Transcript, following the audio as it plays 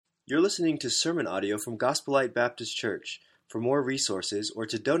You're listening to sermon audio from Gospel Light Baptist Church. For more resources or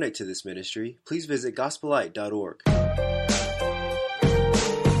to donate to this ministry, please visit gospellight.org.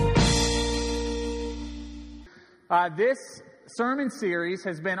 This sermon series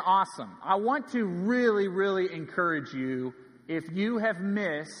has been awesome. I want to really encourage you, if you have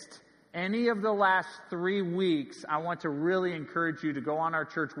missed any of the last 3 weeks, I want to really encourage you to go on our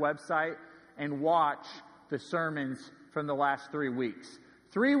church website and watch the sermons from the last 3 weeks.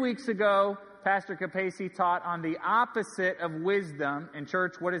 3 weeks ago, Pastor Capacey taught on the opposite of wisdom. In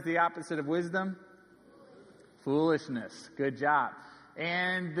church, what is the opposite of wisdom? Foolishness. Good job.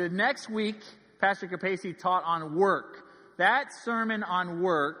 And the next week, Pastor Capacey taught on work. That sermon on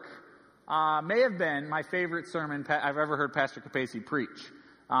work may have been my favorite sermon I've ever heard Pastor Capacey preach.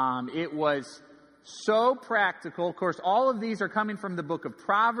 It was so practical. Of course, all of these are coming from the book of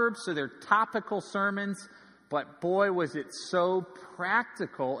Proverbs, so they're topical sermons. But boy, was it so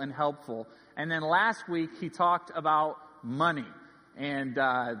practical and helpful. And then last week, he talked about money. And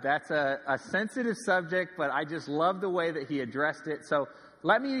that's a sensitive subject, but I just love the way that he addressed it. So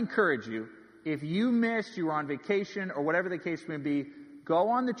let me encourage you, if you missed, you were on vacation, or whatever the case may be, go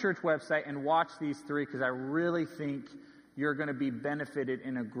on the church website and watch these 3, because I really think you're going to be benefited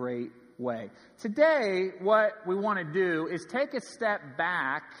in a great way. Today, what we want to do is take a step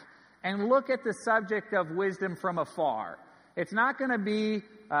back and look at the subject of wisdom from afar. It's not going to be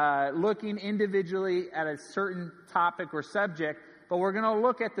looking individually at a certain topic or subject, but we're going to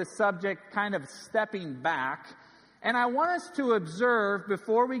look at the subject kind of stepping back. And I want us to observe,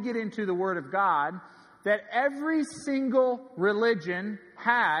 before we get into the Word of God, that every single religion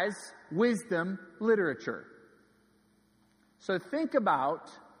has wisdom literature. So think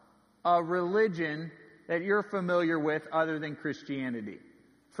about a religion that you're familiar with other than Christianity.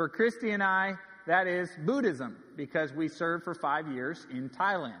 For Christy and I, that is Buddhism, because we served for 5 years in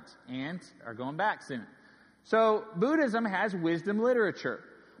Thailand and are going back soon. So Buddhism has wisdom literature.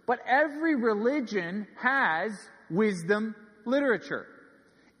 But every religion has wisdom literature.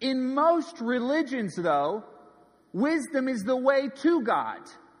 In most religions, though, wisdom is the way to God.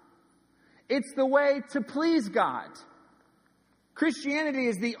 It's the way to please God. Christianity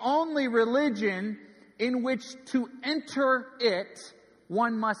is the only religion in which to enter it,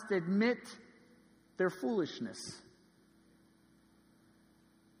 one must admit their foolishness.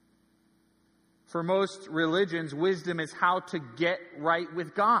 For most religions, wisdom is how to get right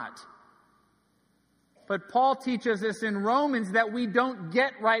with God. But Paul teaches us in Romans that we don't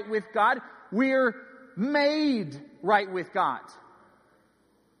get right with God. We're made right with God.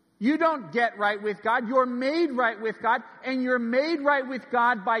 You don't get right with God. You're made right with God. And you're made right with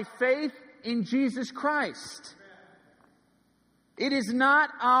God by faith in Jesus Christ. It is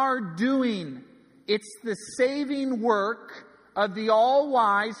not our doing. It's the saving work of the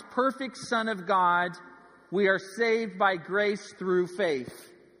all-wise, perfect Son of God. We are saved by grace through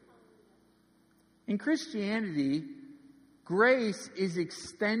faith. In Christianity, grace is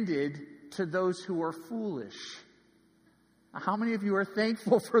extended to those who are foolish. How many of you are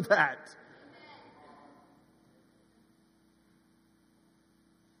thankful for that?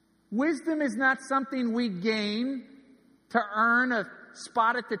 Wisdom is not something we gain to earn a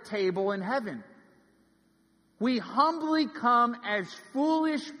spot at the table in heaven. We humbly come as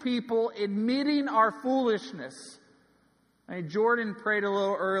foolish people, admitting our foolishness. Jordan prayed a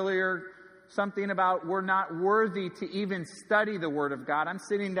little earlier, something about we're not worthy to even study the Word of God. I'm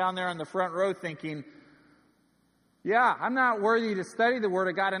sitting down there on the front row thinking, yeah, I'm not worthy to study the Word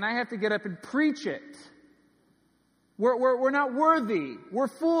of God, and I have to get up and preach it. We're not worthy. We're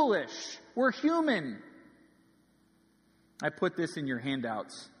foolish. We're human. I put this in your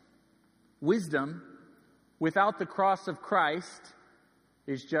handouts. Wisdom without the cross of Christ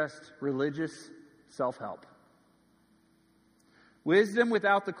is just religious self-help. Wisdom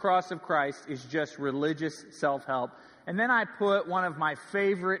without the cross of Christ is just religious self-help. And then I put one of my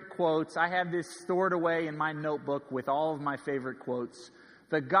favorite quotes. I have this stored away in my notebook with all of my favorite quotes.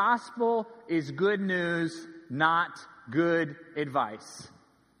 The gospel is good news, not good advice.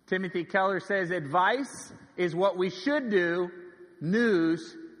 Timothy Keller says, advice is what we should do.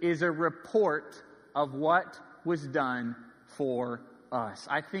 News is a report of what was done for us.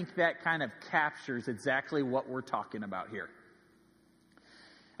 I think that kind of captures exactly what we're talking about here.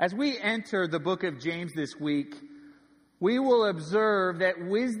 As we enter the book of James this week, we will observe that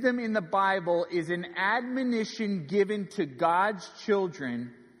wisdom in the Bible is an admonition given to God's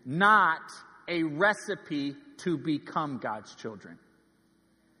children, not a recipe to become God's children.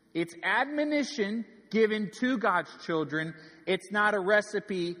 It's admonition given to God's children. It's not a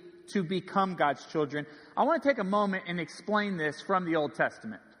recipe to become God's children. I want to take a moment and explain this from the Old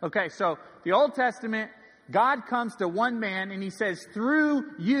Testament. Okay, so the Old Testament, God comes to one man and he says, through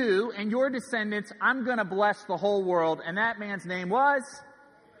you and your descendants, I'm going to bless the whole world. And that man's name was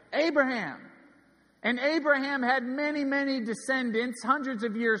Abraham. And Abraham had many, many descendants, hundreds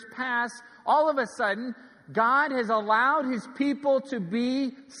of years past. All of a sudden, God has allowed his people to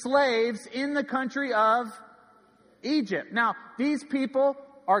be slaves in the country of Egypt. Now, these people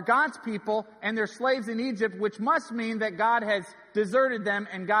are God's people, and they're slaves in Egypt, which must mean that God has deserted them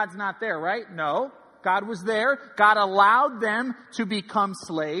and God's not there, right? No, God was there. God allowed them to become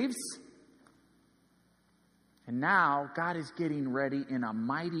slaves. And now, God is getting ready in a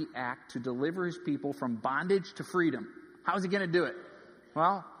mighty act to deliver his people from bondage to freedom. How is he going to do it?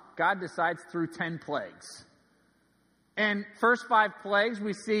 Well, God decides through 10 plagues. And first 5 plagues,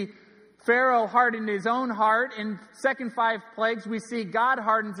 we see Pharaoh hardened his own heart. In second 5 plagues, we see God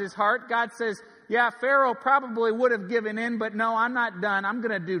hardens his heart. God says, yeah, Pharaoh probably would have given in, but no, I'm not done. I'm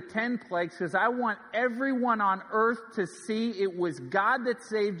going to do 10 plagues because I want everyone on earth to see it was God that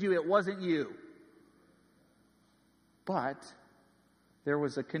saved you. It wasn't you. But there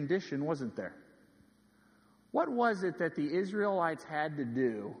was a condition, wasn't there? What was it that the Israelites had to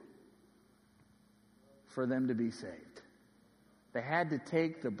do for them to be saved? They had to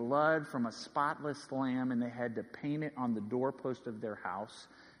take the blood from a spotless lamb and they had to paint it on the doorpost of their house.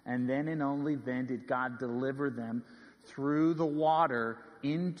 And then and only then did God deliver them through the water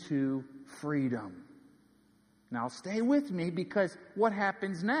into freedom. Now stay with me, because what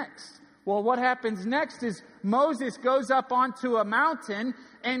happens next? Well, what happens next is Moses goes up onto a mountain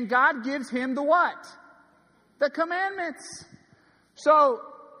and God gives him the what? The commandments. So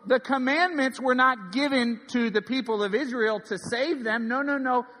the commandments were not given to the people of Israel to save them.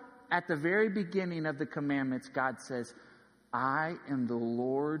 No. At the very beginning of the commandments, God says, I am the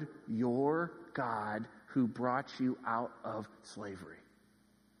Lord your God who brought you out of slavery.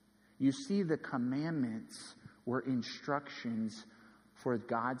 You see, the commandments were instructions for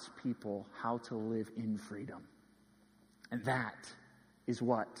God's people how to live in freedom. And that is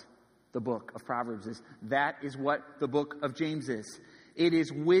what the book of Proverbs is. That is what the book of James is. It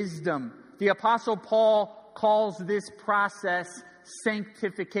is wisdom. The Apostle Paul calls this process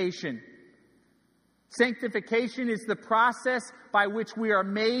sanctification. Sanctification is the process by which we are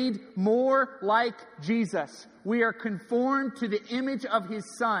made more like Jesus. We are conformed to the image of his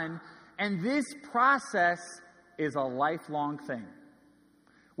Son, and this process is a lifelong thing.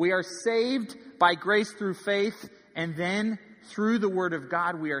 We are saved by grace through faith, and then through the Word of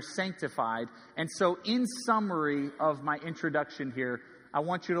God we are sanctified. And so in summary of my introduction here, I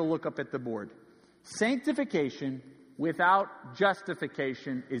want you to look up at the board. Sanctification without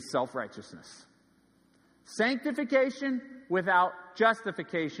justification is self-righteousness. Sanctification without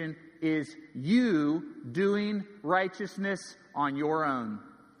justification is you doing righteousness on your own.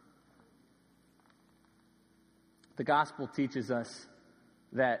 The gospel teaches us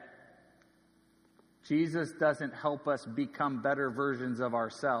that Jesus doesn't help us become better versions of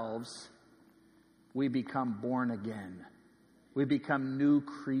ourselves. We become born again. We become new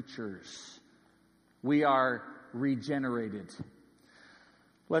creatures. We are regenerated.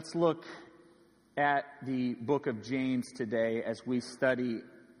 Let's look at the book of James today as we study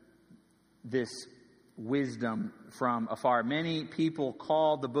this wisdom from afar. Many people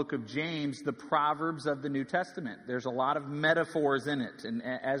call the book of James the Proverbs of the New Testament. There's a lot of metaphors in it, and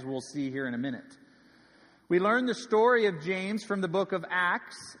as we'll see here in a minute. We learn the story of James from the book of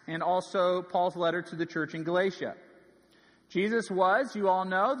Acts and also Paul's letter to the church in Galatia. Jesus was, you all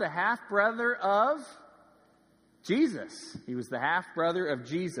know, the half-brother of Jesus. He was the half-brother of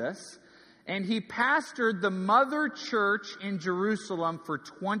Jesus. And he pastored the mother church in Jerusalem for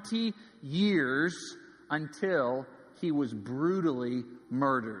 20 years until he was brutally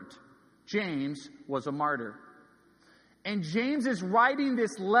murdered. James was a martyr. And James is writing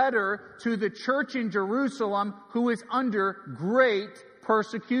this letter to the church in Jerusalem who is under great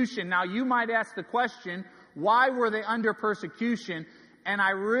persecution. Now, you might ask the question, why were they under persecution? And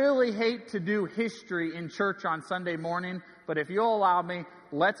I really hate to do history in church on Sunday morning, but if you'll allow me,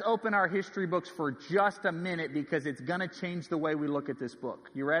 let's open our history books for just a minute because it's going to change the way we look at this book.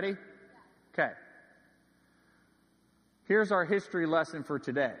 You ready? Okay. Here's our history lesson for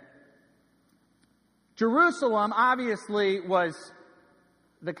today. Jerusalem obviously was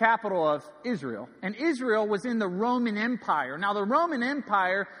the capital of Israel, and Israel was in the Roman Empire. Now, the Roman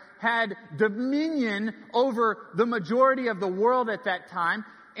Empire had dominion over the majority of the world at that time,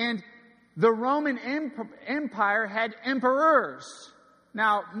 and the Roman Empire had emperors.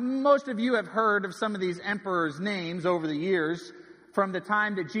 Now, most of you have heard of some of these emperors' names over the years. From the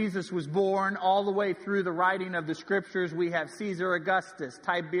time that Jesus was born all the way through the writing of the Scriptures, we have Caesar Augustus,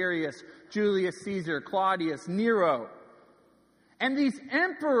 Tiberius, Julius Caesar, Claudius, Nero. And these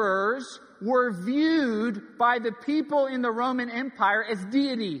emperors were viewed by the people in the Roman Empire as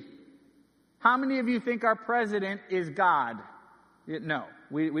deity. How many of you think our president is God? No,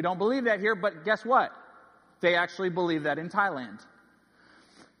 we don't believe that here, but guess what? They actually believe that in Thailand.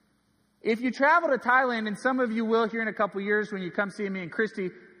 If you travel to Thailand, and some of you will here in a couple years when you come see me and Christy,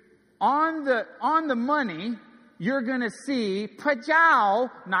 on the money, you're going to see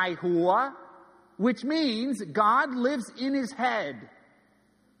Prajao Nai Hua, which means God lives in his head.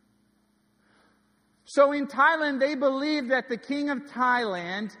 So in Thailand, they believe that the king of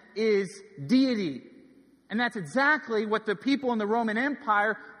Thailand is deity. And that's exactly what the people in the Roman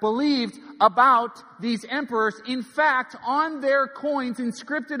Empire believed about these emperors. In fact, on their coins,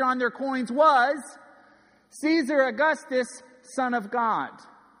 inscripted on their coins was Caesar Augustus, son of God.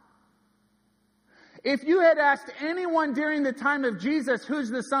 If you had asked anyone during the time of Jesus, who's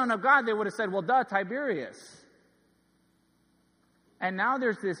the son of God, they would have said, well, duh, Tiberius. And now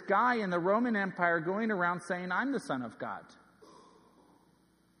there's this guy in the Roman Empire going around saying, I'm the son of God.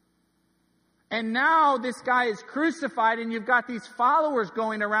 And now this guy is crucified, and you've got these followers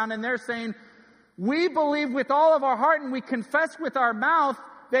going around, and they're saying, we believe with all of our heart, and we confess with our mouth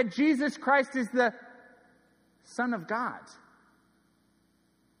that Jesus Christ is the Son of God.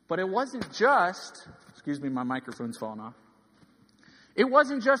 But it wasn't just, excuse me, my microphone's falling off. It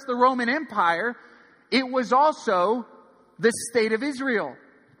wasn't just the Roman Empire. It was also the state of Israel.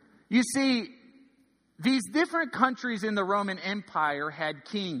 You see, these different countries in the Roman Empire had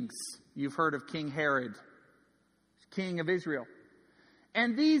kings. You've heard of King Herod, king of Israel.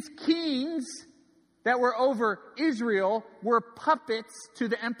 And these kings that were over Israel were puppets to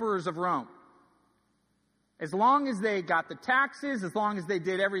the emperors of Rome. As long as they got the taxes, as long as they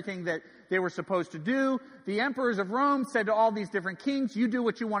did everything that they were supposed to do, the emperors of Rome said to all these different kings, you do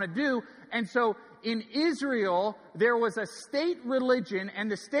what you want to do. And so in Israel, there was a state religion, and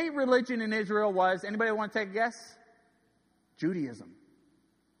the state religion in Israel was, anybody want to take a guess? Judaism.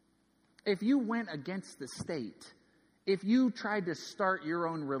 If you went against the state, if you tried to start your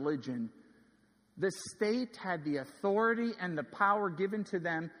own religion, the state had the authority and the power given to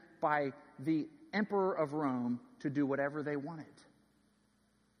them by the emperor of Rome to do whatever they wanted.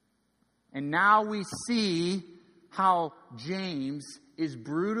 And now we see how James is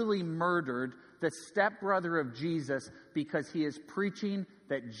brutally murdered, the stepbrother of Jesus, because he is preaching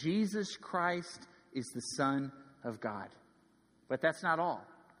that Jesus Christ is the Son of God. But that's not all.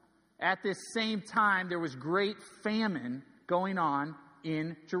 At this same time, there was great famine going on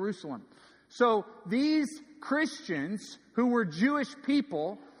in Jerusalem. So these Christians, who were Jewish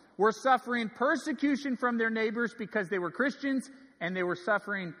people, were suffering persecution from their neighbors because they were Christians, and they were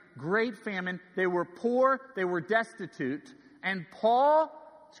suffering great famine. They were poor, they were destitute. And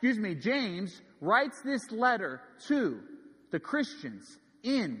James writes this letter to the Christians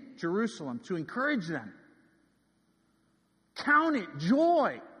in Jerusalem to encourage them. Count it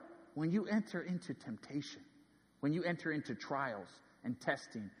joy when you enter into temptation, when you enter into trials and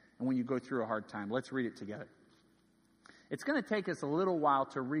testing, and when you go through a hard time. Let's read it together. It's going to take us a little while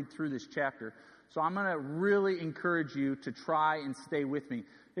to read through this chapter, so I'm going to really encourage you to try and stay with me.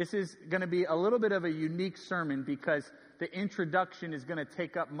 This is going to be a little bit of a unique sermon because the introduction is going to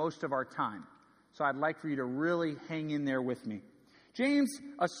take up most of our time. So I'd like for you to really hang in there with me. James,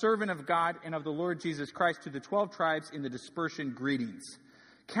 a servant of God and of the Lord Jesus Christ, to the 12 tribes in the dispersion, greetings.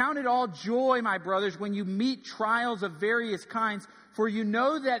 Count it all joy, my brothers, when you meet trials of various kinds, for you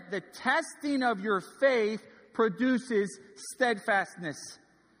know that the testing of your faith produces steadfastness.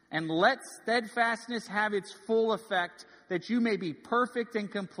 And let steadfastness have its full effect, that you may be perfect and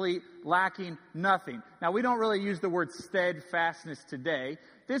complete, lacking nothing. Now, we don't really use the word steadfastness today.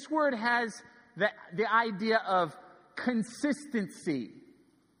 This word has the idea of consistency.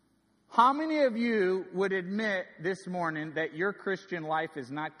 How many of you would admit this morning that your Christian life is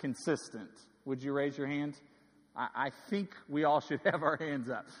not consistent? Would you raise your hand? I think we all should have our hands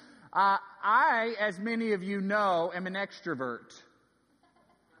up. I, as many of you know, am an extrovert.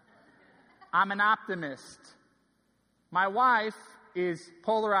 I'm an optimist. My wife is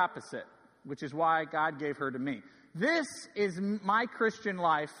polar opposite, which is why God gave her to me. This is my Christian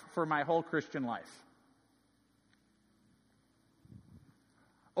life for my whole Christian life.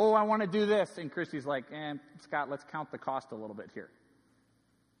 Oh, I want to do this. And Christy's like, Scott, let's count the cost a little bit here.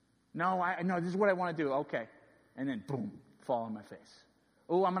 No, this is what I want to do. Okay. And then, boom, fall on my face.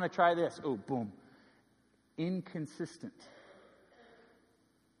 Oh, I'm going to try this. Oh, boom. Inconsistent.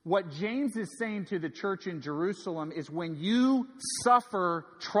 What James is saying to the church in Jerusalem is when you suffer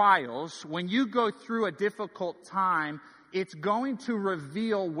trials, when you go through a difficult time, it's going to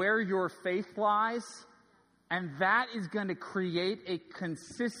reveal where your faith lies, and that is going to create a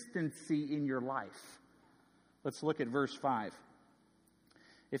consistency in your life. Let's look at verse 5.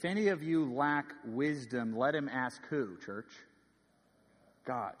 If any of you lack wisdom, let him ask who, church?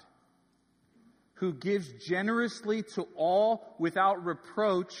 God, who gives generously to all without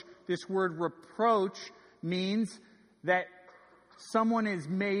reproach. This word reproach means that someone is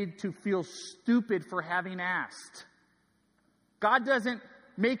made to feel stupid for having asked. God doesn't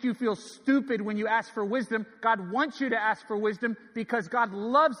make you feel stupid when you ask for wisdom. God wants you to ask for wisdom because God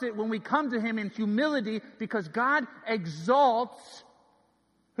loves it when we come to Him in humility, because God exalts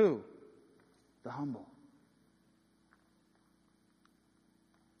who? The humble.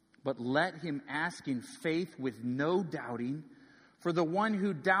 But let him ask in faith with no doubting. For the one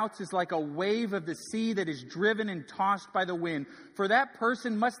who doubts is like a wave of the sea that is driven and tossed by the wind. For that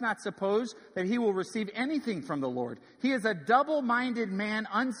person must not suppose that he will receive anything from the Lord. He is a double-minded man,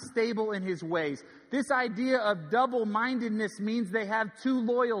 unstable in his ways. This idea of double-mindedness means they have two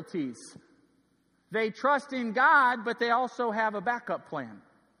loyalties. They trust in God, but they also have a backup plan.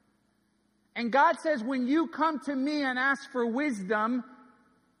 And God says, when you come to me and ask for wisdom,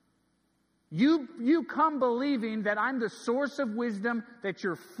 You come believing that I'm the source of wisdom, that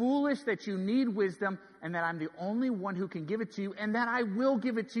you're foolish, that you need wisdom, and that I'm the only one who can give it to you, and that I will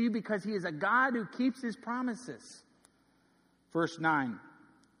give it to you because He is a God who keeps His promises. Verse 9,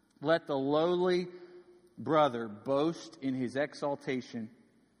 let the lowly brother boast in his exaltation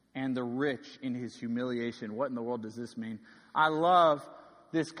and the rich in his humiliation. What in the world does this mean? I love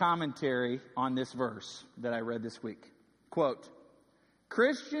this commentary on this verse that I read this week. Quote,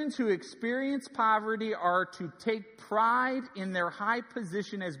 Christians who experience poverty are to take pride in their high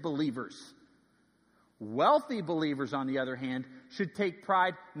position as believers. Wealthy believers, on the other hand, should take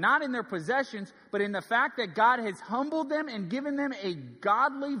pride not in their possessions, but in the fact that God has humbled them and given them a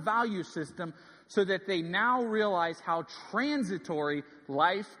godly value system so that they now realize how transitory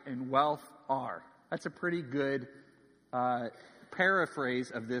life and wealth are. That's a pretty good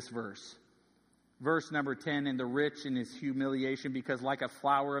paraphrase of this verse. Verse number 10, and the rich in his humiliation, because like a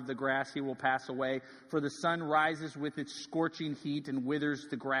flower of the grass he will pass away. For the sun rises with its scorching heat and withers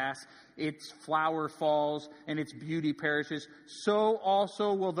the grass. Its flower falls and its beauty perishes. So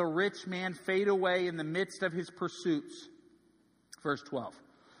also will the rich man fade away in the midst of his pursuits. Verse 12,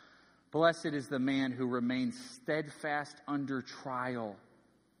 blessed is the man who remains steadfast under trial.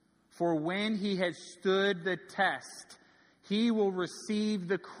 For when he has stood the test, he will receive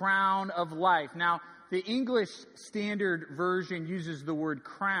the crown of life. Now, the English Standard Version uses the word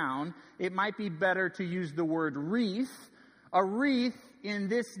crown. It might be better to use the word wreath. A wreath in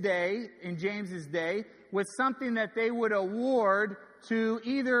this day, in James's day, was something that they would award to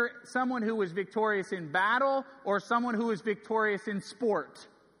either someone who was victorious in battle or someone who was victorious in sport.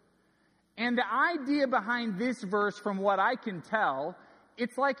 And the idea behind this verse, from what I can tell,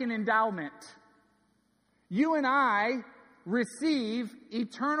 it's like an endowment. You and I receive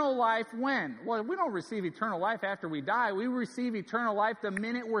eternal life when? Well, we don't receive eternal life after we die. We receive eternal life the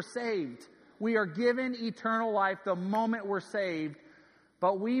minute we're saved. We are given eternal life the moment we're saved,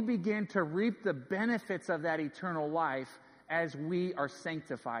 but we begin to reap the benefits of that eternal life as we are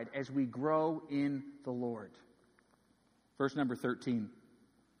sanctified, as we grow in the Lord. Verse number 13.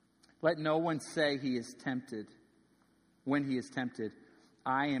 Let no one say he is tempted. When he is tempted,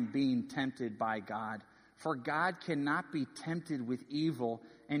 I am being tempted by God. For God cannot be tempted with evil,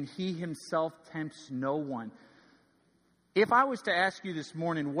 and He Himself tempts no one. If I was to ask you this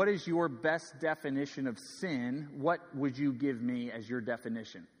morning, what is your best definition of sin, what would you give me as your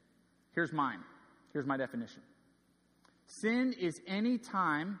definition? Here's mine. Here's my definition. Sin is any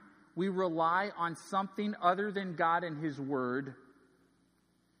time we rely on something other than God and His Word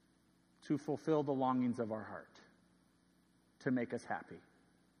to fulfill the longings of our heart, to make us happy.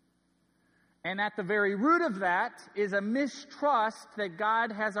 And at the very root of that is a mistrust that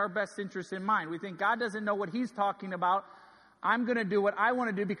God has our best interest in mind. We think God doesn't know what He's talking about. I'm going to do what I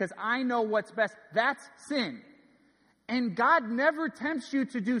want to do because I know what's best. That's sin. And God never tempts you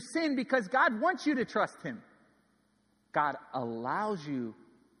to do sin because God wants you to trust Him. God allows you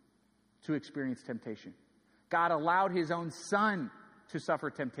to experience temptation. God allowed His own Son to suffer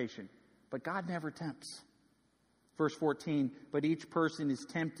temptation. But God never tempts. Verse 14, but each person is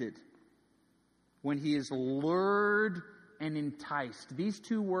tempted when he is lured and enticed. These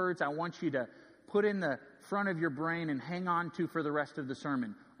two words I want you to put in the front of your brain and hang on to for the rest of the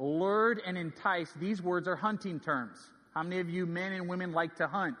sermon. Lured and enticed, these words are hunting terms. How many of you men and women like to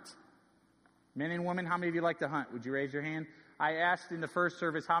hunt? Men and women, how many of you like to hunt? Would you raise your hand? I asked in the first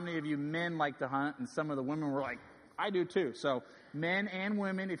service, how many of you men like to hunt? And some of the women were like, I do too. So men and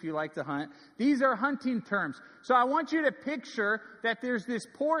women, if you like to hunt. These are hunting terms. So I want you to picture that there's this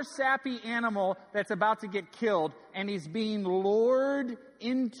poor sappy animal that's about to get killed, and he's being lured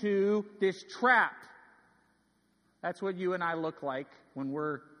into this trap. That's what you and I look like when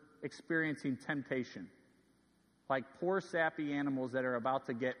we're experiencing temptation. Like poor sappy animals that are about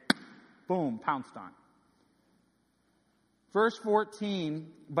to get, boom, pounced on. Verse 14,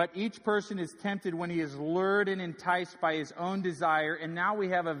 but each person is tempted when he is lured and enticed by his own desire. And now we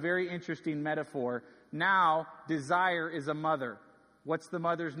have a very interesting metaphor. Now, desire is a mother. What's the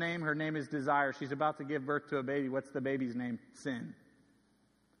mother's name? Her name is Desire. She's about to give birth to a baby. What's the baby's name? Sin.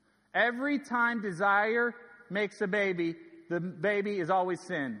 Every time desire makes a baby, the baby is always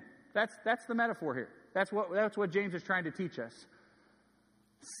sin. That's the metaphor here. That's what James is trying to teach us.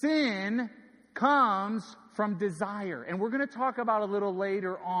 Sin comes from desire. And we're going to talk about a little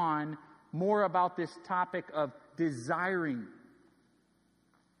later on more about this topic of desiring.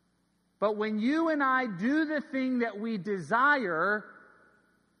 But when you and I do the thing that we desire,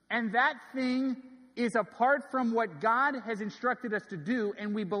 and that thing is apart from what God has instructed us to do,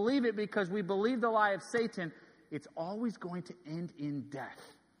 and we believe it because we believe the lie of Satan, it's always going to end in death.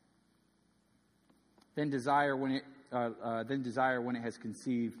 Then desire, when it has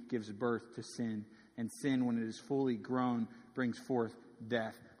conceived, gives birth to sin. And sin, when it is fully grown, brings forth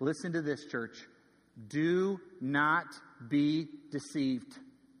death. Listen to this, church. Do not be deceived.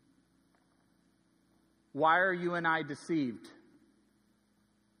 Why are you and I deceived?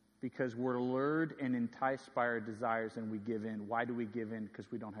 Because we're lured and enticed by our desires and we give in. Why do we give in? Because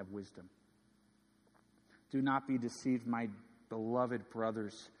we don't have wisdom. Do not be deceived, my beloved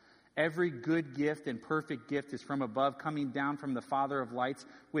brothers. Every good gift and perfect gift is from above, coming down from the Father of lights,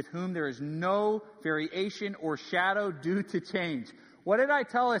 with whom there is no variation or shadow due to change. What did I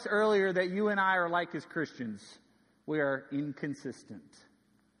tell us earlier that you and I are like as Christians? We are inconsistent.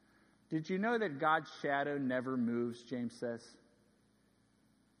 Did you know that God's shadow never moves, James says?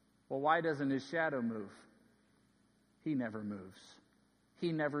 Well, why doesn't his shadow move? He never moves.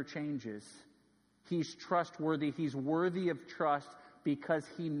 He never changes. He's trustworthy. He's worthy of trust. Because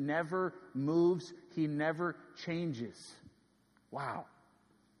he never moves, he never changes. Wow.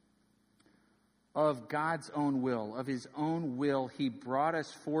 Of God's own will, of his own will, he brought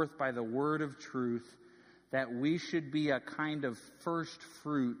us forth by the word of truth, that we should be a kind of first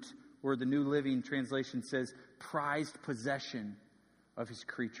fruit, or the New Living Translation says, prized possession of his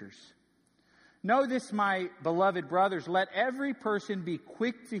creatures. Know this, my beloved brothers, let every person be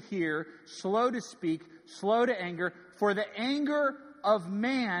quick to hear, slow to speak, slow to anger, for the anger of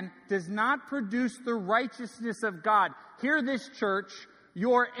man does not produce the righteousness of God. Hear this, church.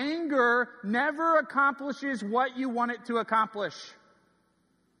 Your anger never accomplishes what you want it to accomplish.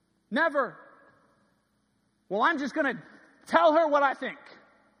 Never. Well, I'm just going to tell her what I think.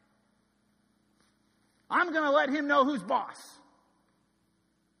 I'm going to let him know who's boss.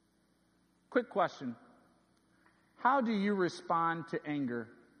 Quick question. How do you respond to anger?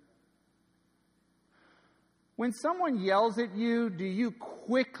 When someone yells at you, do you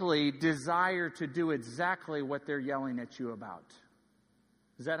quickly desire to do exactly what they're yelling at you about?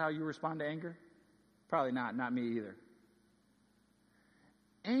 Is that how you respond to anger? Probably not. Not me either.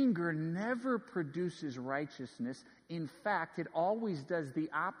 Anger never produces righteousness. In fact, it always does the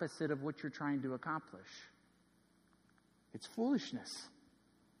opposite of what you're trying to accomplish. It's foolishness.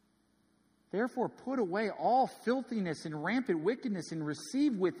 Therefore, put away all filthiness and rampant wickedness and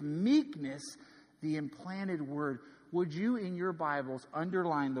receive with meekness the implanted word. Would you, in your Bibles,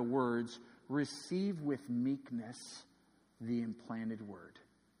 underline the words, receive with meekness the implanted word?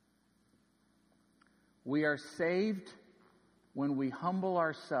 We are saved when we humble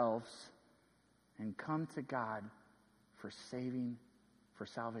ourselves and come to God for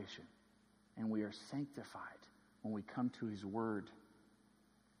salvation. And we are sanctified when we come to his word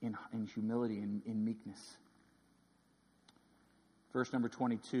in humility and in meekness. Verse number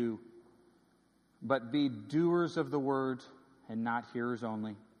 22. But be doers of the word and not hearers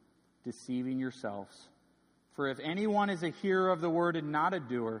only, deceiving yourselves. For if anyone is a hearer of the word and not a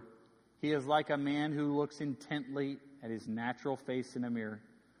doer, he is like a man who looks intently at his natural face in a mirror.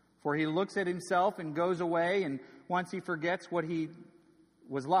 For he looks at himself and goes away, and once he forgets what he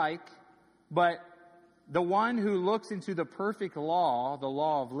was like. But the one who looks into the perfect law, the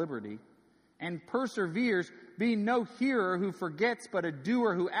law of liberty, and perseveres, being no hearer who forgets, but a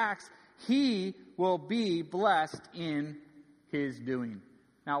doer who acts, he will be blessed in his doing.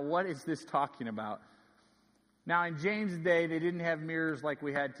 Now, what is this talking about? Now, in James' day, they didn't have mirrors like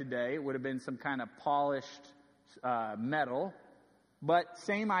we had today. It would have been some kind of polished metal. But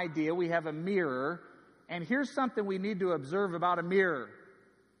same idea, we have a mirror. And here's something we need to observe about a mirror.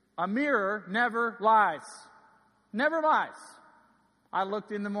 A mirror never lies. Never lies. I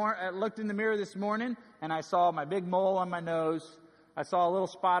looked in the mirror this morning, and I saw my big mole on my nose. I saw a little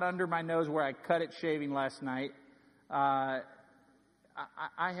spot under my nose where I cut it shaving last night. I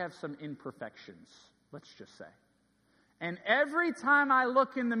have some imperfections, let's just say. And every time I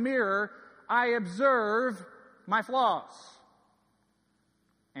look in the mirror, I observe my flaws.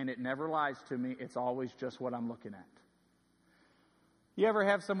 And it never lies to me. It's always just what I'm looking at. You ever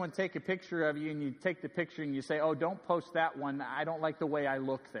have someone take a picture of you, and you take the picture and you say, oh, don't post that one. I don't like the way I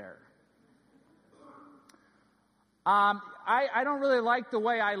look there. I don't really like the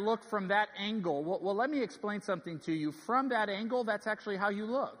way I look from that angle. Well, let me explain something to you. From that angle, that's actually how you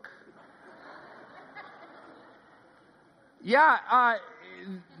look. Yeah,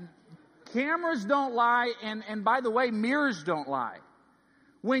 cameras don't lie, and by the way, mirrors don't lie.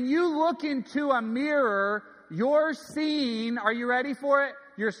 When you look into a mirror, you're seeing, are you ready for it?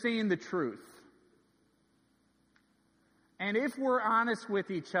 You're seeing the truth. And if we're honest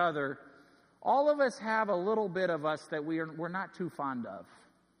with each other, all of us have a little bit of us that we're not too fond of.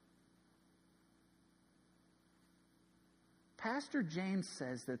 Pastor James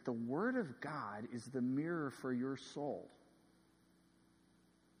says that the Word of God is the mirror for your soul.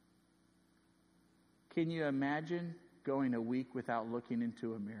 Can you imagine going a week without looking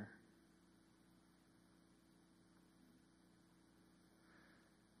into a mirror?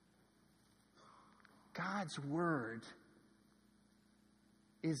 God's Word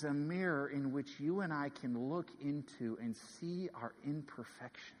is a mirror in which you and I can look into and see our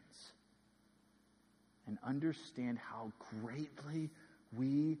imperfections and understand how greatly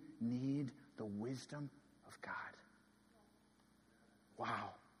we need the wisdom of God. Wow.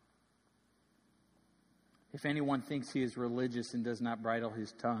 If anyone thinks he is religious and does not bridle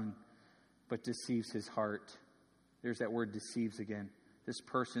his tongue, but deceives his heart, there's that word deceives again. This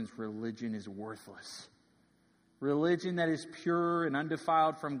person's religion is worthless. Religion that is pure and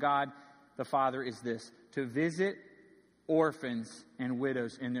undefiled from God the Father is this: to visit orphans and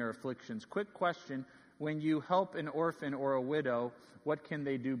widows in their afflictions. Quick question: when you help an orphan or a widow, what can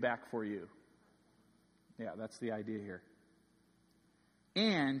they do back for you? Yeah, that's the idea here.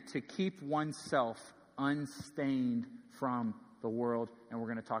 And to keep oneself unstained from the world. And we're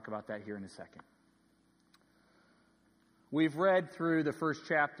going to talk about that here in a second. We've read through the first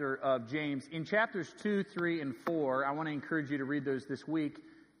chapter of James. In chapters 2, 3, and 4, I want to encourage you to read those this week.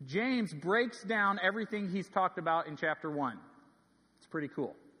 James breaks down everything he's talked about in chapter 1. It's pretty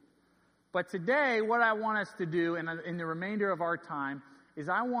cool. But today, what I want us to do, and in the remainder of our time, is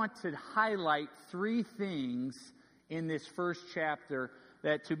I want to highlight 3 things in this first chapter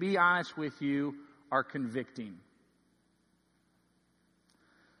that, to be honest with you, are convicting.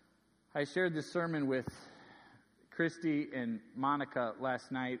 I shared this sermon with Christy and Monica last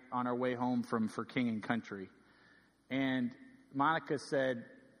night on our way home from For King and Country. And Monica said,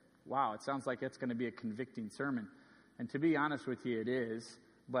 wow, it sounds like it's going to be a convicting sermon. And to be honest with you, it is.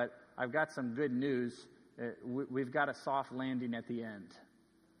 But I've got some good news. We've got a soft landing at the end.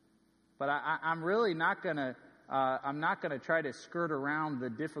 But I'm really not going to I'm not going to try to skirt around the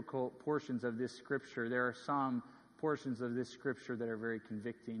difficult portions of this scripture. There are some portions of this scripture that are very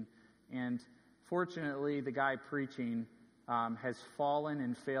convicting. And fortunately, the guy preaching has fallen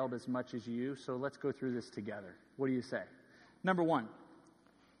and failed as much as you. So let's go through this together. What do you say? Number 1,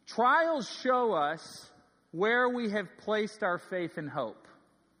 trials show us where we have placed our faith and hope.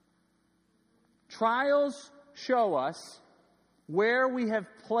 Trials show us where we have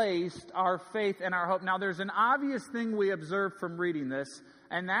placed our faith and our hope. Now, there's an obvious thing we observe from reading this,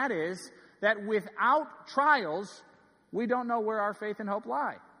 and that is that without trials, we don't know where our faith and hope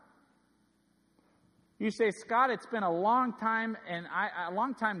lie. You say, Scott, it's been a long time, and a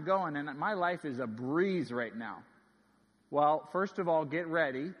long time going, and my life is a breeze right now. Well, first of all, get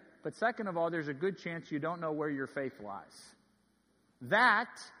ready. But second of all, there's a good chance you don't know where your faith lies. That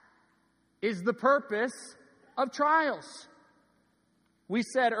is the purpose of trials. We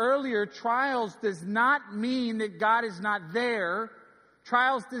said earlier, trials does not mean that God is not there.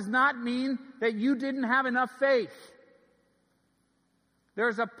 Trials does not mean that you didn't have enough faith.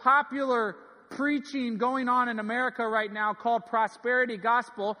 There's a popular preaching going on in America right now called prosperity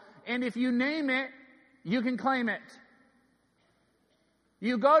gospel, and if you name it, you can claim it.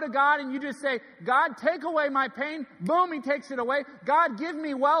 You go to God and you just say, God, take away my pain. Boom, He takes it away. God, give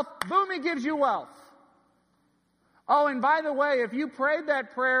me wealth. Boom, He gives you wealth. Oh, and by the way, if you prayed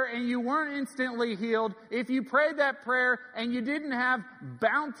that prayer and you weren't instantly healed, if you prayed that prayer and you didn't have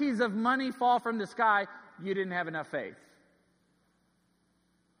bounties of money fall from the sky, you didn't have enough faith.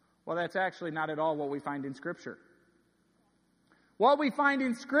 Well, that's actually not at all what we find in Scripture. What we find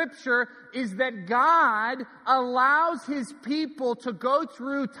in Scripture is that God allows His people to go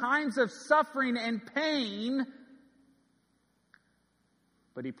through times of suffering and pain,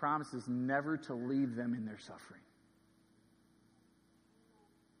 but He promises never to leave them in their suffering.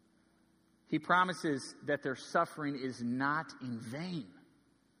 He promises that their suffering is not in vain.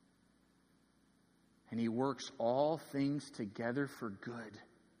 And He works all things together for good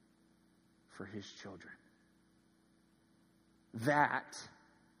for His children. That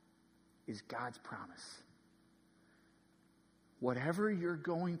is God's promise. Whatever you're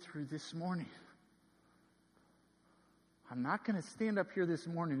going through this morning, I'm not going to stand up here this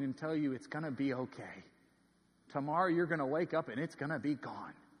morning and tell you it's going to be okay. Tomorrow you're going to wake up and it's going to be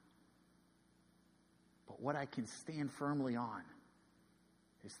gone. But what I can stand firmly on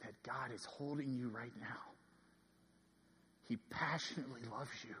is that God is holding you right now. He passionately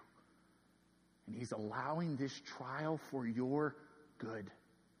loves you. And He's allowing this trial for your good.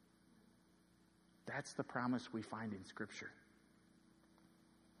 That's the promise we find in Scripture.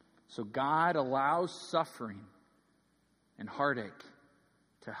 So God allows suffering and heartache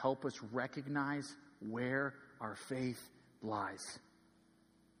to help us recognize where our faith lies.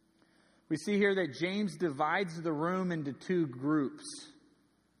 We see here that James divides the room into two groups.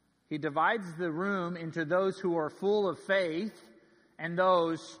 He divides the room into those who are full of faith and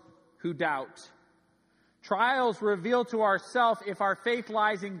those who doubt. Trials reveal to ourselves if our faith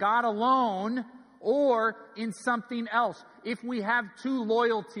lies in God alone or in something else. If we have two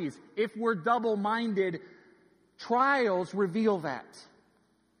loyalties, if we're double-minded, trials reveal that.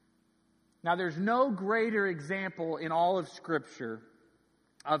 Now, there's no greater example in all of Scripture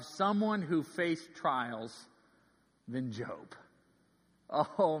of someone who faced trials than Job.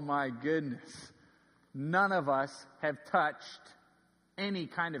 Oh my goodness. None of us have touched any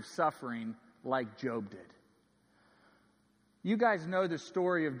kind of suffering like Job did. You guys know the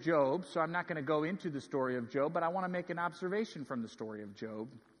story of Job, so I'm not going to go into the story of Job, but I want to make an observation from the story of Job.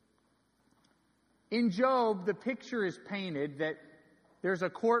 In Job, the picture is painted that there's a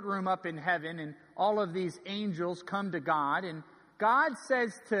courtroom up in heaven and all of these angels come to God, and God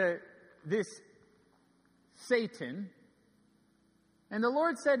says to this Satan, and the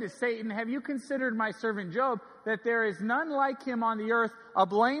Lord said to Satan, have you considered my servant Job, that there is none like him on the earth, a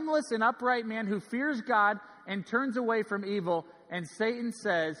blameless and upright man who fears God and turns away from evil? And Satan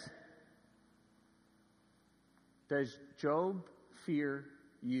says, does Job fear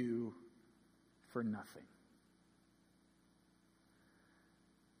you for nothing?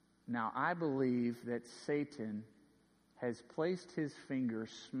 Now, I believe that Satan has placed his finger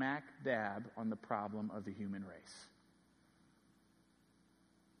smack dab on the problem of the human race.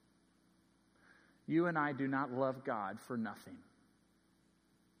 You and I do not love God for nothing.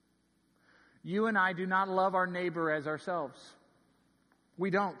 You and I do not love our neighbor as ourselves. We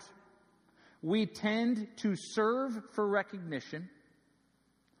don't. We tend to serve for recognition,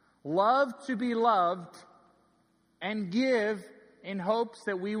 love to be loved, and give in hopes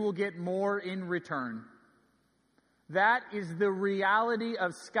that we will get more in return. That is the reality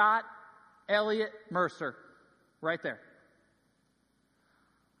of Scott Elliott Mercer, right there.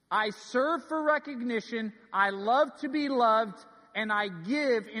 I serve for recognition, I love to be loved, and I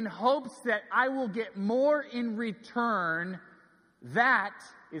give in hopes that I will get more in return. That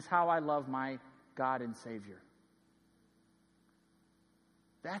is how I love my God and Savior.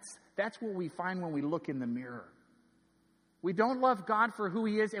 That's what we find when we look in the mirror. We don't love God for who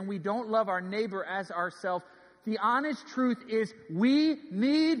He is, and we don't love our neighbor as ourselves. The honest truth is we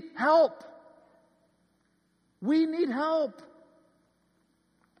need help. We need help.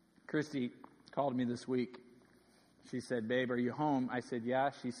 Christy called me this week. She said, babe, are you home? I said, yeah.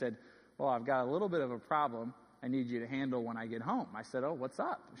 She said, well, I've got a little bit of a problem I need you to handle when I get home. I said, oh, what's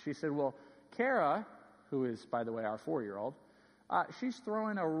up? She said, well, Kara, who is, by the way, our 4-year-old, she's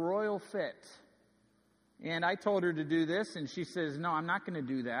throwing a royal fit. And I told her to do this, and she says, no, I'm not going to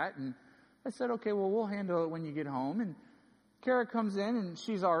do that. And I said, okay, well, we'll handle it when you get home. And Kara comes in, and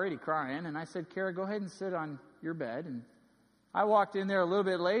she's already crying. And I said, Kara, go ahead and sit on your bed. And I walked in there a little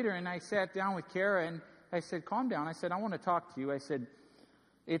bit later, and I sat down with Kara, and I said, calm down. I said, I want to talk to you. I said,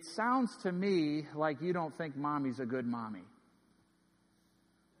 it sounds to me like you don't think Mommy's a good mommy.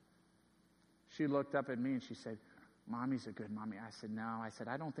 She looked up at me, and she said, Mommy's a good mommy. I said, no. I said,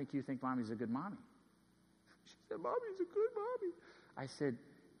 I don't think you think Mommy's a good mommy. She said, Mommy's a good mommy. I said,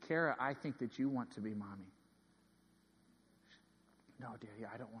 Kara, I think that you want to be mommy. No, Daddy,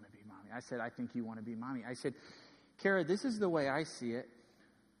 I don't want to be Mommy. I said, I think you want to be Mommy. I said, Kara, this is the way I see it.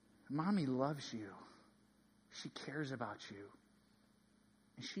 Mommy loves you. She cares about you.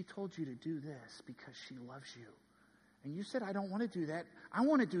 And she told you to do this because she loves you. And you said, I don't want to do that. I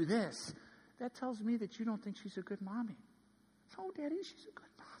want to do this. That tells me that you don't think she's a good mommy. No, Daddy, she's a good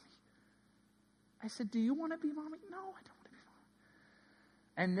mommy. I said, do you want to be Mommy? No, I don't want to be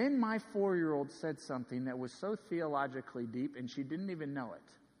Mommy. And then my 4-year-old said something that was so theologically deep, and she didn't even know it.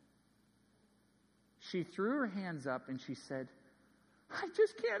 She threw her hands up and she said, I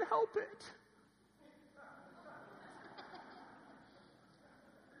just can't help it.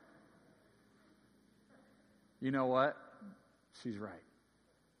 You know what? She's right.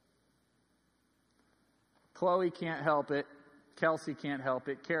 Chloe can't help it. Kelsey can't help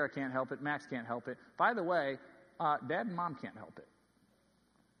it. Kara can't help it. Max can't help it. By the way, Dad and Mom can't help it.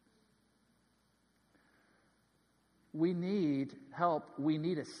 We need help. We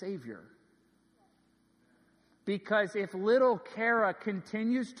need a Savior. Because if little Kara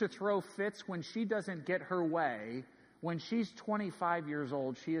continues to throw fits when she doesn't get her way, when she's 25 years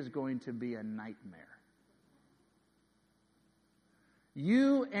old, she is going to be a nightmare.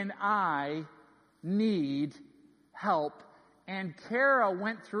 You and I need help. And Kara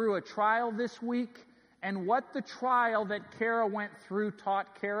went through a trial this week. And what the trial that Kara went through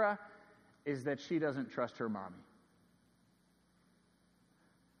taught Kara is that she doesn't trust her mommy.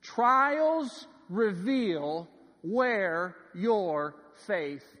 Trials reveal where your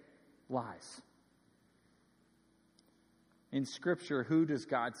faith lies. In Scripture, who does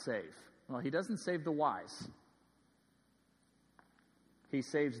God save? Well, He doesn't save the wise. He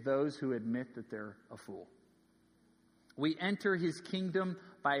saves those who admit that they're a fool. We enter His kingdom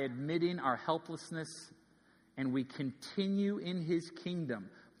by admitting our helplessness, and we continue in His kingdom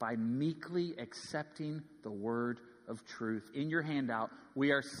by meekly accepting the word of truth. In your handout,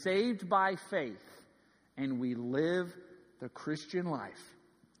 we are saved by faith, and we live the Christian life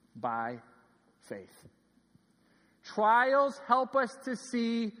by faith. Trials help us to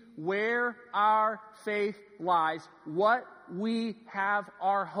see where our faith lies, what we have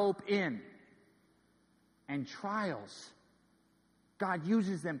our hope in. And trials, God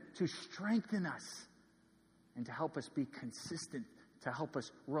uses them to strengthen us and to help us be consistent, to help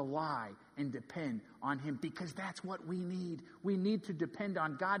us rely and depend on Him, because that's what we need. We need to depend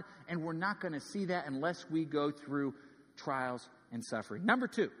on God, and we're not going to see that unless we go through trials and suffering. Number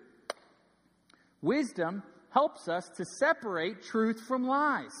 2, wisdom helps us to separate truth from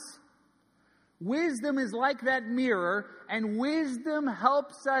lies. Wisdom is like that mirror, and wisdom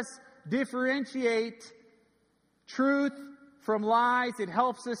helps us differentiate truth from lies. It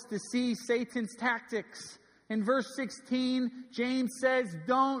helps us to see Satan's tactics. In verse 16, James says,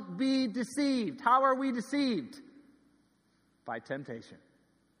 don't be deceived. How are we deceived? By temptation.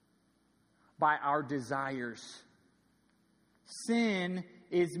 By our desires. Sin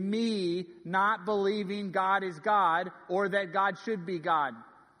is me not believing God is God, or that God should be God.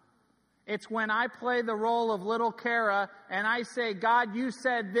 It's when I play the role of little Kara and I say, God, you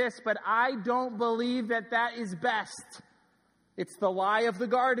said this, but I don't believe that that is best. It's the lie of the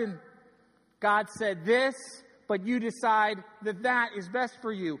garden. God said this, but you decide that that is best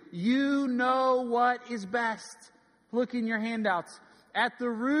for you. You know what is best. Look in your handouts. At the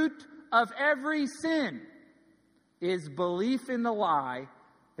root of every sin is belief in the lie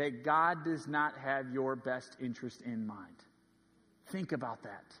that God does not have your best interest in mind. Think about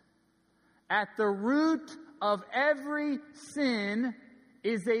that. At the root of every sin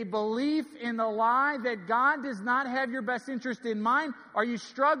is a belief in the lie that God does not have your best interest in mind. Are you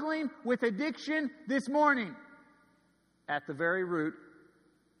struggling with addiction this morning? At the very root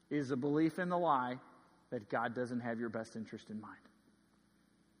is a belief in the lie that God doesn't have your best interest in mind.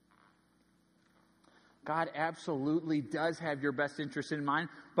 God absolutely does have your best interest in mind,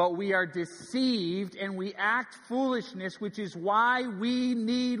 but we are deceived and we act foolishness, which is why we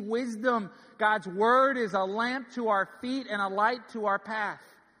need wisdom. God's word is a lamp to our feet and a light to our path.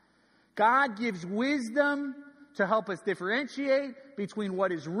 God gives wisdom to help us differentiate between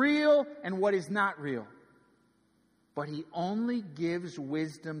what is real and what is not real. But He only gives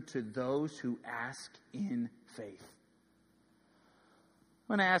wisdom to those who ask in faith.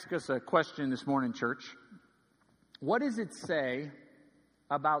 I'm going to ask us a question this morning, church. What does it say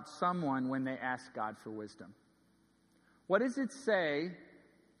about someone when they ask God for wisdom? What does it say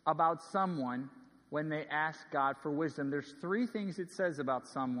about someone when they ask God for wisdom? There's 3 things it says about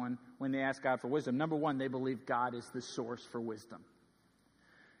someone when they ask God for wisdom. Number 1, they believe God is the source for wisdom.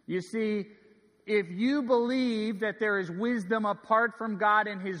 You see, if you believe that there is wisdom apart from God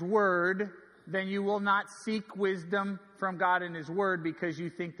and His Word, then you will not seek wisdom from God in His Word because you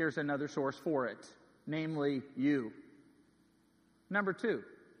think there's another source for it, namely you. Number 2,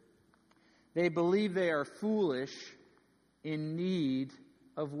 they believe they are foolish in need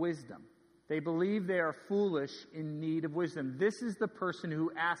of wisdom. They believe they are foolish in need of wisdom. This is the person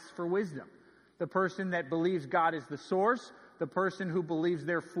who asks for wisdom. The person that believes God is the source. The person who believes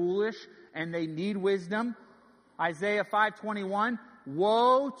they're foolish and they need wisdom. Isaiah 5:21,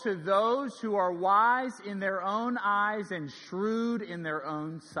 woe to those who are wise in their own eyes and shrewd in their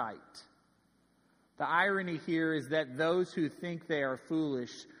own sight. The irony here is that those who think they are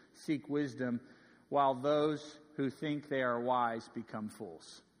foolish seek wisdom, while those who think they are wise become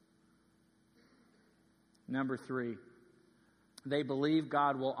fools. Number 3, they believe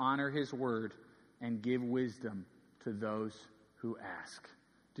God will honor His word and give wisdom to those who ask.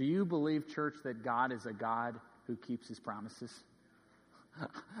 Do you believe, church, that God is a God who keeps His promises?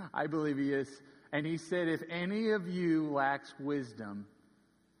 I believe He is. And He said, if any of you lacks wisdom,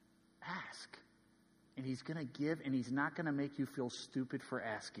 ask. And He's going to give, and He's not going to make you feel stupid for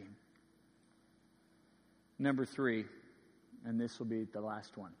asking. Number 3, and this will be the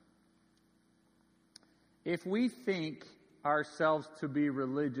last one. If we think ourselves to be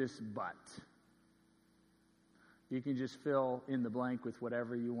religious, but you can just fill in the blank with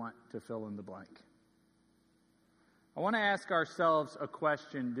whatever you want to fill in the blank. I want to ask ourselves a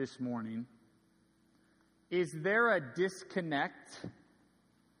question this morning. Is there a disconnect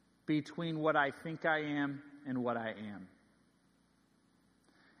between what I think I am and what I am?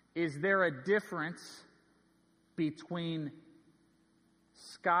 Is there a difference between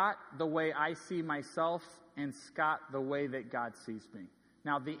Scott, the way I see myself, and Scott, the way that God sees me?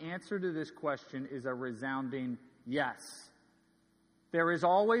 Now, the answer to this question is a resounding yes. There is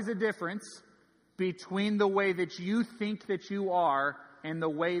always a difference between the way that you think that you are and the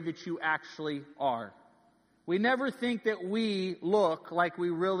way that you actually are. We never think that we look like we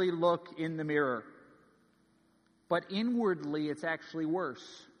really look in the mirror. But inwardly, it's actually worse.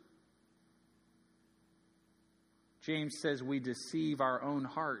 James says we deceive our own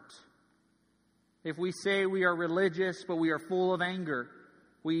heart. If we say we are religious, but we are full of anger,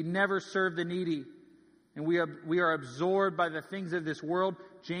 we never serve the needy, and we are absorbed by the things of this world,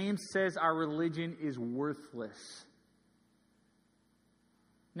 James says our religion is worthless.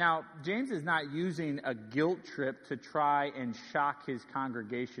 Now, James is not using a guilt trip to try and shock his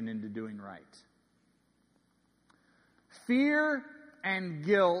congregation into doing right. Fear and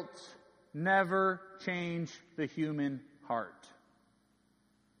guilt never change the human heart.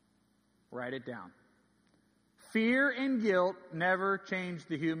 Write it down. Fear and guilt never change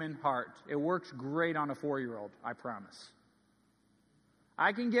the human heart. It works great on a 4-year-old, I promise.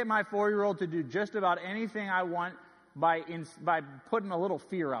 I can get my 4-year-old to do just about anything I want by putting a little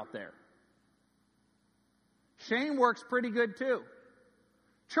fear out there. Shame works pretty good too.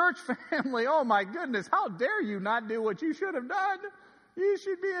 Church family, oh my goodness, how dare you not do what you should have done? You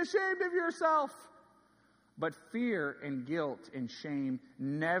should be ashamed of yourself. But fear and guilt and shame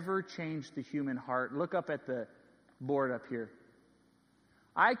never change the human heart. Look up at the board up here.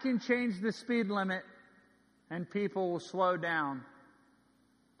 I can change the speed limit and people will slow down,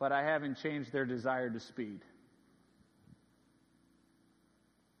 but I haven't changed their desire to speed.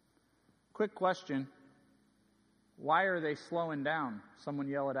 Quick question. Why are they slowing down? Someone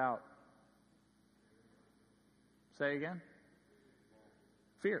yell it out. Say again.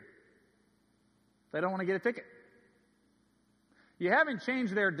 Fear. They don't want to get a ticket. You haven't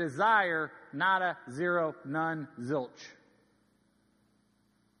changed their desire, nada, zero, none, zilch.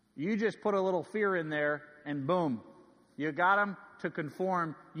 You just put a little fear in there and boom, you got them to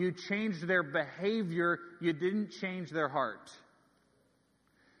conform. You changed their behavior. You didn't change their heart.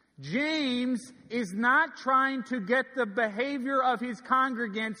 James is not trying to get the behavior of his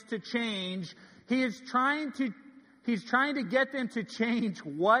congregants to change. He's trying to get them to change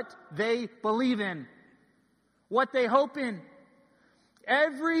what they believe in, what they hope in.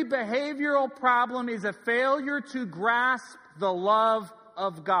 Every behavioral problem is a failure to grasp the love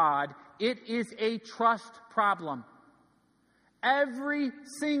of God. It is a trust problem. Every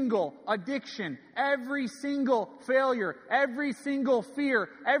single addiction, every single failure, every single fear,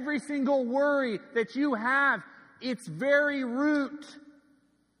 every single worry that you have, its very root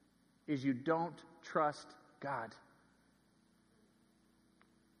is you don't trust God.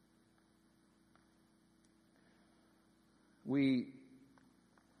 We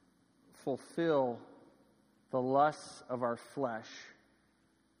fulfill the lusts of our flesh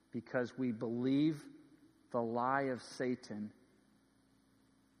because we believe the lie of Satan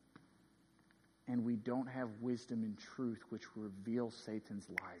and we don't have wisdom and truth which reveal Satan's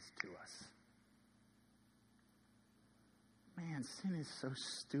lies to us. man, sin is so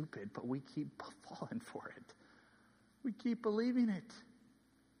stupid, but we keep falling for it. We keep believing it.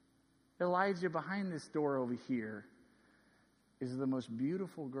 Elijah, behind this door over here, is the most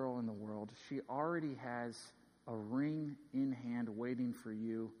beautiful girl in the world. She already has a ring in hand waiting for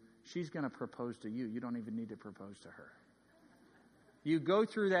you. She's going to propose to you. You don't even need to propose to her. You go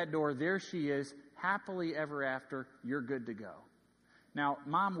through that door, there she is, happily ever after, you're good to go. Now,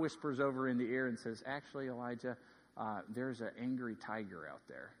 Mom whispers over in the ear and says, actually, Elijah, there's an angry tiger out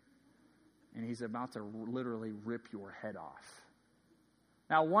there, and he's about to literally rip your head off.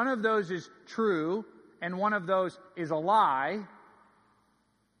 Now, one of those is true, and one of those is a lie.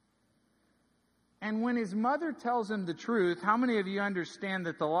 And when his mother tells him the truth, how many of you understand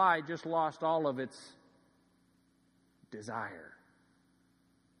that the lie just lost all of its desire?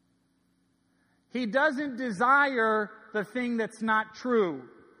 He doesn't desire the thing that's not true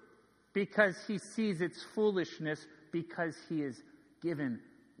because he sees its foolishness, because he is given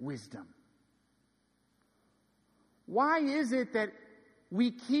wisdom. Why is it that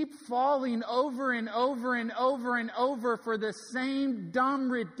we keep falling over and over and over and over for the same dumb,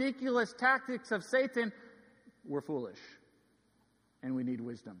 ridiculous tactics of Satan? We're foolish, and we need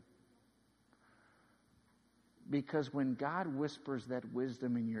wisdom. Because when God whispers that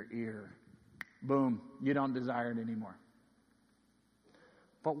wisdom in your ear, boom, you don't desire it anymore.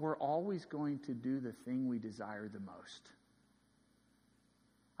 But we're always going to do the thing we desire the most.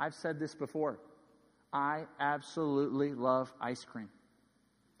 I've said this before. I absolutely love ice cream.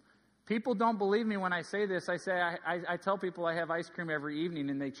 People don't believe me when I say this. I tell people I have ice cream every evening,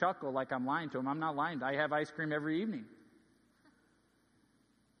 and they chuckle like I'm lying to them. I'm not lying. I have ice cream every evening.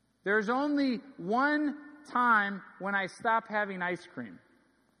 There's only one time when I stop having ice cream.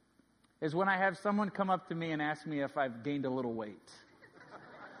 Is when I have someone come up to me and ask me if I've gained a little weight.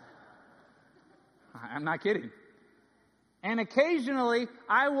 I'm not kidding. And occasionally,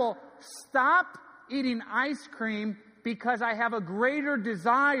 I will stop eating ice cream because I have a greater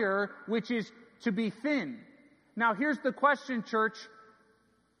desire, which is to be thin. Now, here's the question, church.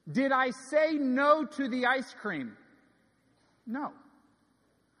 Did I say no to the ice cream? No.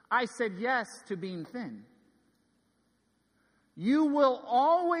 I said yes to being thin. You will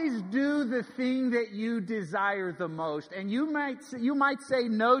always do the thing that you desire the most. And you might say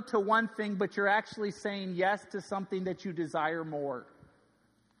no to one thing, but you're actually saying yes to something that you desire more.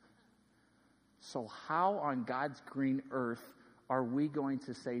 So how on God's green earth are we going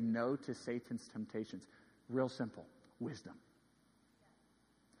to say no to Satan's temptations? Real simple. Wisdom.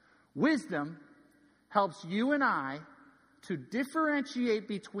 Wisdom helps you and I to differentiate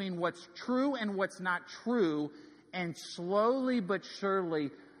between what's true and what's not true. And slowly but surely,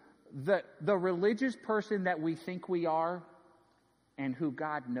 the religious person that we think we are and who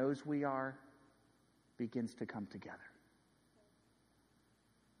God knows we are begins to come together.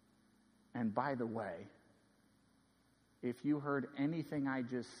 And by the way, if you heard anything I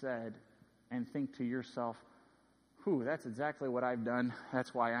just said and think to yourself, that's exactly what I've done,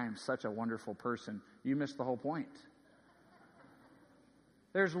 that's why I am such a wonderful person, you missed the whole point.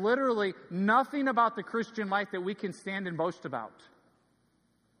 There's literally nothing about the Christian life that we can stand and boast about.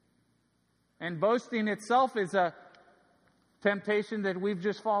 And boasting itself is a temptation that we've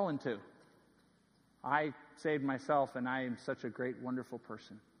just fallen to. I saved myself, and I am such a great, wonderful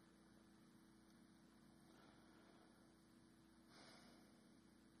person.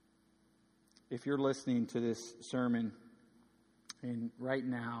 If you're listening to this sermon, and right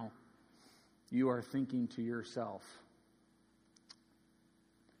now you are thinking to yourself,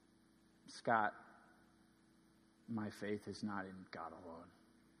 Scott, my faith is not in God alone.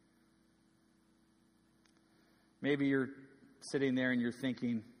 Maybe you're sitting there and you're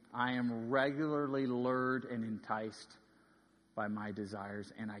thinking, I am regularly lured and enticed by my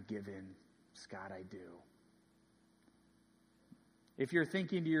desires, and I give in. Scott, I do. If you're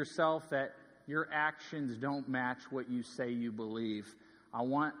thinking to yourself that your actions don't match what you say you believe, I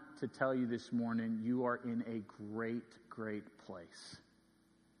want to tell you this morning, you are in a great, great place.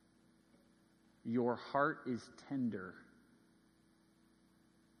 Your heart is tender.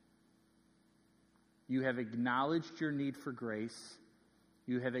 You have acknowledged your need for grace.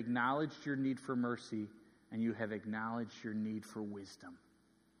 You have acknowledged your need for mercy. And you have acknowledged your need for wisdom.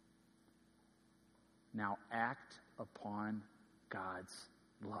 Now act upon God's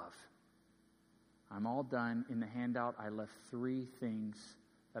love. I'm all done. In the handout, I left 3 things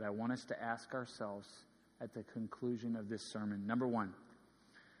that I want us to ask ourselves at the conclusion of this sermon. Number 1.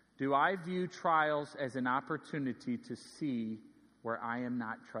 Do I view trials as an opportunity to see where I am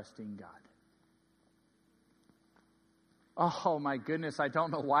not trusting God? Oh my goodness, I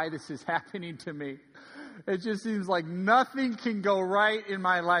don't know why this is happening to me. It just seems like nothing can go right in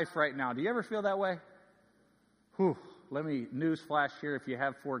my life right now. Do you ever feel that way? Whew. Let me newsflash here. If you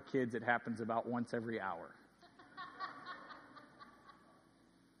have 4 kids, it happens about once every hour.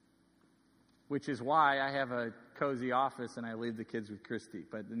 Which is why I have a cozy office and I leave the kids with Christy,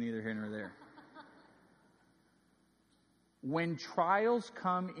 but neither here nor there. When trials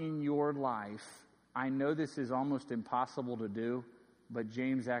come in your life, I know this is almost impossible to do, but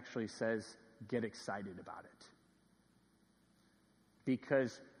James actually says, get excited about it.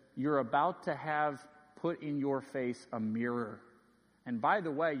 Because you're about to have put in your face a mirror. And by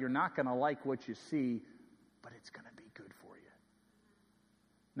the way, you're not going to like what you see, but it's going to be good for you.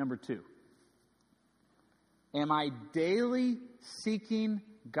 Number 2. Am I daily seeking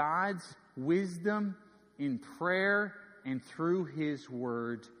God's wisdom in prayer and through His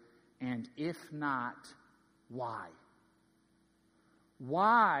Word? And if not, why?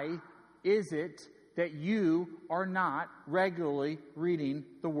 Why is it that you are not regularly reading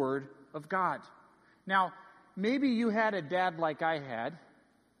the Word of God? Now, maybe you had a dad like I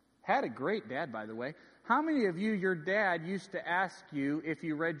had a great dad, by the way. How many of you, your dad used to ask you if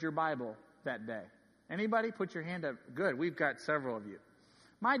you read your Bible that day? Anybody? Put your hand up. Good. We've got several of you.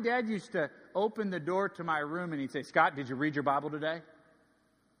 My dad used to open the door to my room and he'd say, Scott, did you read your Bible today?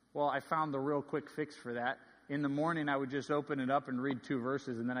 Well, I found the real quick fix for that. In the morning, I would just open it up and read 2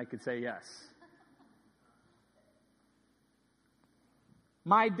 verses and then I could say yes.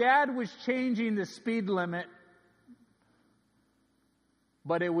 My dad was changing the speed limit,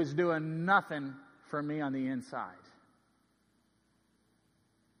 but it was doing nothing for me on the inside.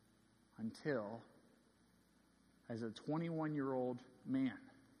 Until, as a 21-year-old man,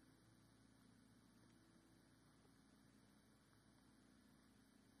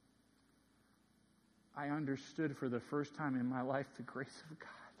 I understood for the first time in my life the grace of God.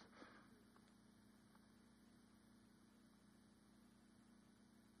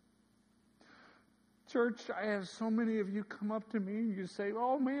 Church, I have so many of you come up to me and you say,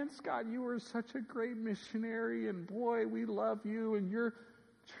 oh man, Scott, you were such a great missionary and boy, we love you and your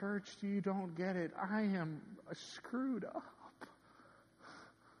church, you don't get it. I am screwed up.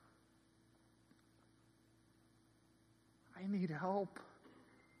 I need help.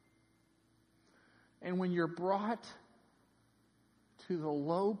 And when you're brought to the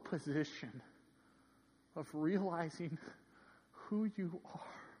low position of realizing who you are,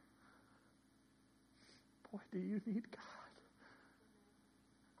 boy, do you need God.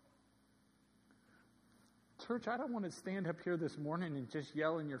 Church, I don't want to stand up here this morning and just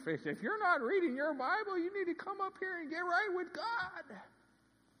yell in your face, if you're not reading your Bible, you need to come up here and get right with God.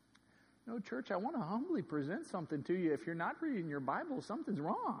 No, church, I want to humbly present something to you. If you're not reading your Bible, something's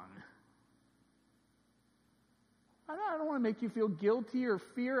wrong. I don't want to make you feel guilty or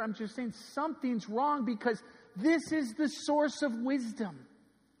fear. I'm just saying something's wrong because this is the source of wisdom.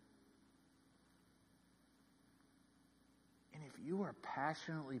 And if you are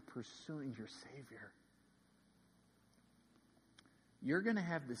passionately pursuing your Savior, you're going to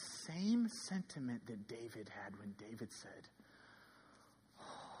have the same sentiment that David had when David said,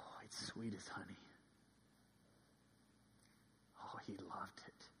 oh, it's sweet as honey. Oh, he loved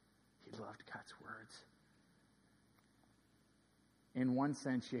it. He loved God's words. In one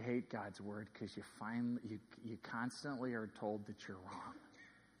sense, you hate God's word because you constantly are told that you're wrong.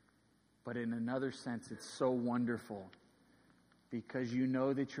 But in another sense, it's so wonderful because you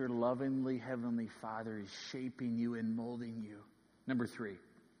know that your lovingly Heavenly Father is shaping you and molding you. Number 3,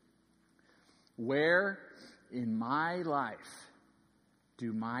 where in my life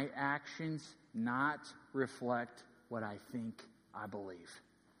do my actions not reflect what I think I believe?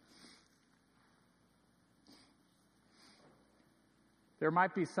 There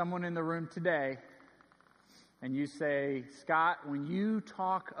might be someone in the room today, and you say, Scott, when you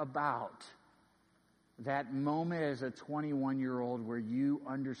talk about that moment as a 21-year-old where you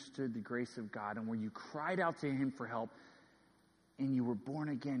understood the grace of God and where you cried out to Him for help and you were born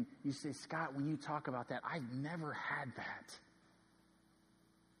again, you say, Scott, when you talk about that, I've never had that.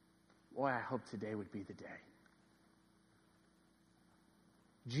 Boy, I hope today would be the day.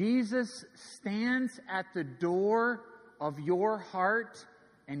 Jesus stands at the door of your heart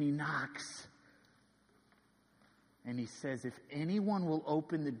and He knocks. And He says, if anyone will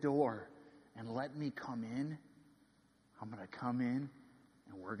open the door and let me come in, I'm going to come in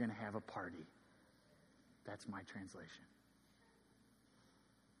and we're going to have a party. That's my translation.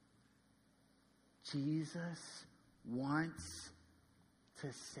 Jesus wants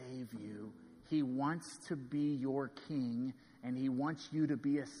to save you. He wants to be your king, and He wants you to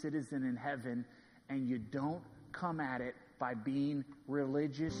be a citizen in heaven, and you don't come at it by being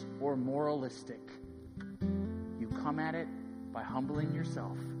religious or moralistic. come at it by humbling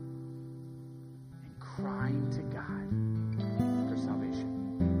yourself and crying to God for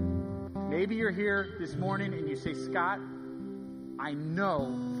salvation. Maybe you're here this morning and you say, Scott, I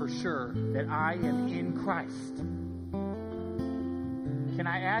know for sure that I am in Christ. Can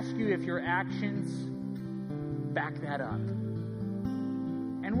I ask you if your actions back that up?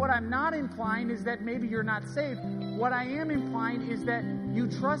 And what I'm not implying is that maybe you're not saved. What I am implying is that you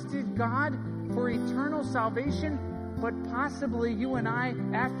trusted God for eternal salvation, but possibly you and I,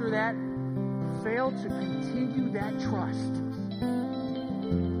 after that, failed to continue that trust.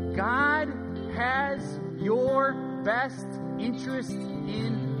 God has your best interest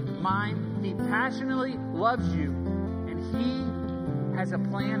in mind. He passionately loves you, and He has a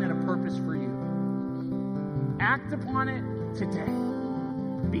plan and a purpose for you. Act upon it today.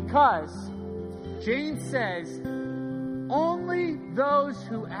 Because James says, only those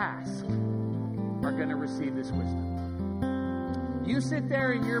who ask are going to receive this wisdom. You sit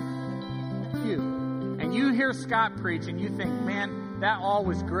there in your pew and you hear Scott preach and you think, man, that all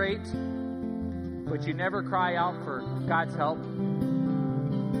was great, but you never cry out for God's help.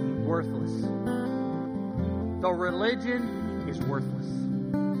 Worthless. The religion is worthless.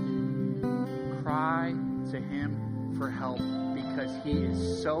 Cry to Him for help, because He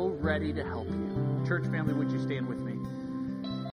is so ready to help you. Church family, would you stand with me?